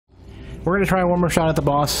We're gonna try one more shot at the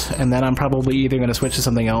boss, and then I'm probably either gonna switch to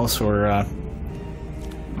something else or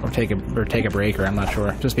take a break, or I'm not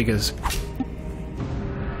sure. Just because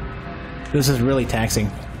this is really taxing.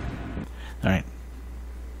 All right,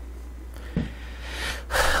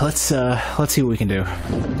 let's see what we can do.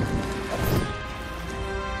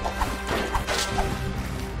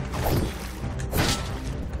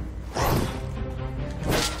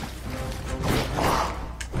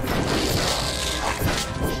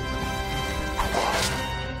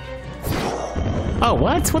 Oh,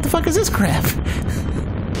 what? What the fuck is this crap?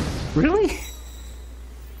 Really?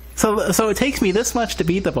 So it takes me this much to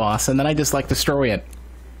beat the boss, and then I just, like, destroy it.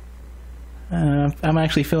 I'm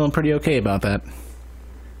actually feeling pretty okay about that.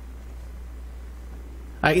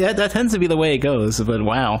 That tends to be the way it goes, but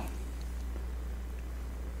wow.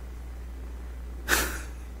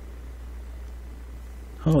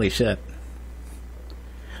 Holy shit.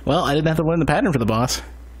 Well, I didn't have to learn the pattern for the boss.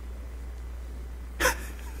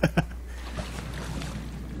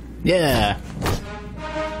 Yeah!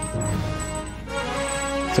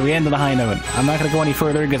 So we end on a high note. I'm not gonna go any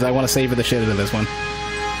further because I want to savor the shit out of this one.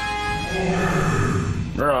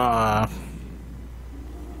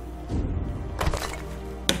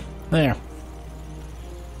 There.